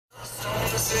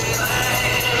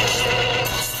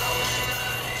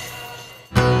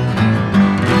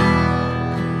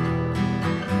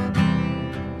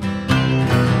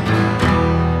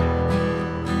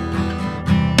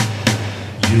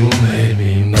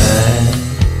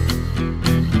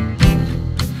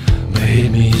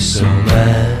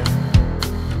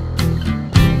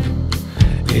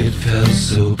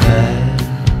so bad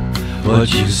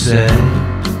what you said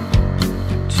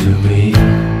to me.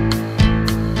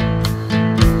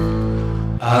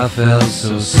 I felt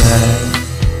so sad,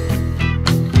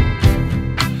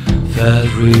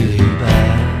 felt really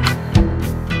bad.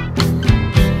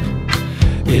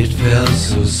 It felt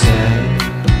so sad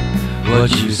what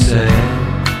you said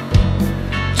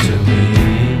to me.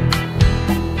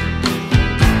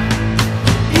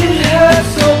 It hurt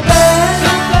so bad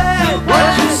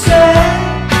what you said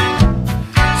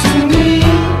to me.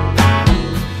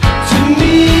 To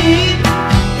me,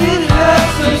 it hurt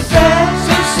so sad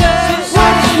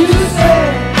what you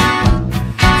said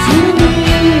to me.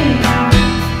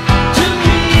 To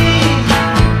me,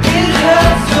 it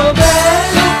hurt so bad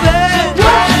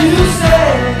what you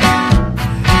said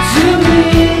to me.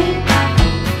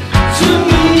 To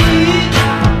me,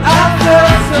 I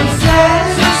felt so sad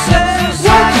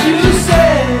what you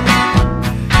said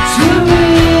to me.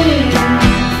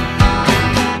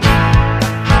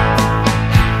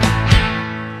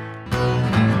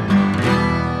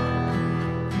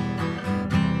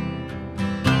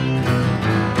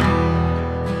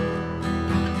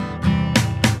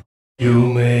 You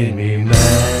made me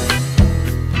mad,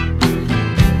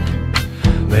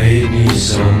 made me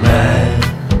so mad.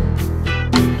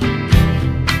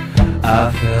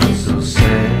 I felt so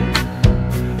sad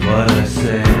what I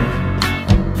said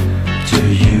to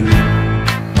you.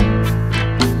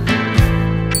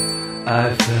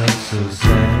 I felt so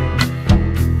sad,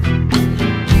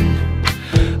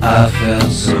 I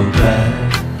felt so bad.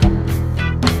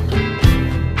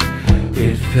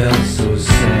 It felt so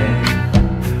sad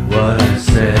what I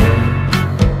said